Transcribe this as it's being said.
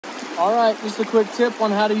All right, just a quick tip on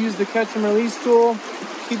how to use the Ketchum Release Tool,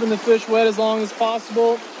 keeping the fish wet as long as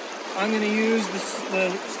possible. I'm going to use the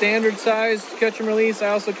standard size Ketchum Release. I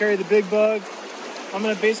also carry the big bug. I'm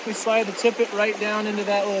going to basically slide the tippet right down into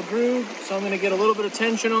that little groove. So I'm going to get a little bit of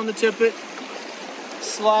tension on the tippet,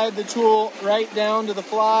 slide the tool right down to the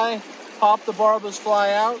fly, pop the barbless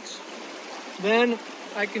fly out. Then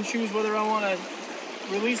I can choose whether I want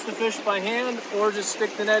to release the fish by hand or just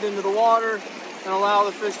stick the net into the water and allow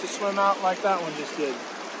the fish to swim out like that one just did.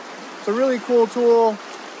 It's a really cool tool.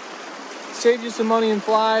 Saves you some money in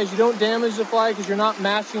flies. You don't damage the fly because you're not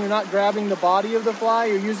mashing, you're not grabbing the body of the fly.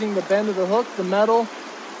 You're using the bend of the hook. The metal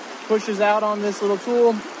pushes out on this little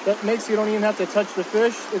tool. That makes you don't even have to touch the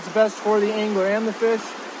fish. It's best for the angler and the fish.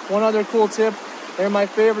 One other cool tip, they're my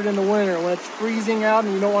favorite in the winter. When it's freezing out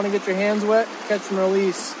and you don't want to get your hands wet, catch and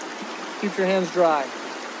release. Keep your hands dry.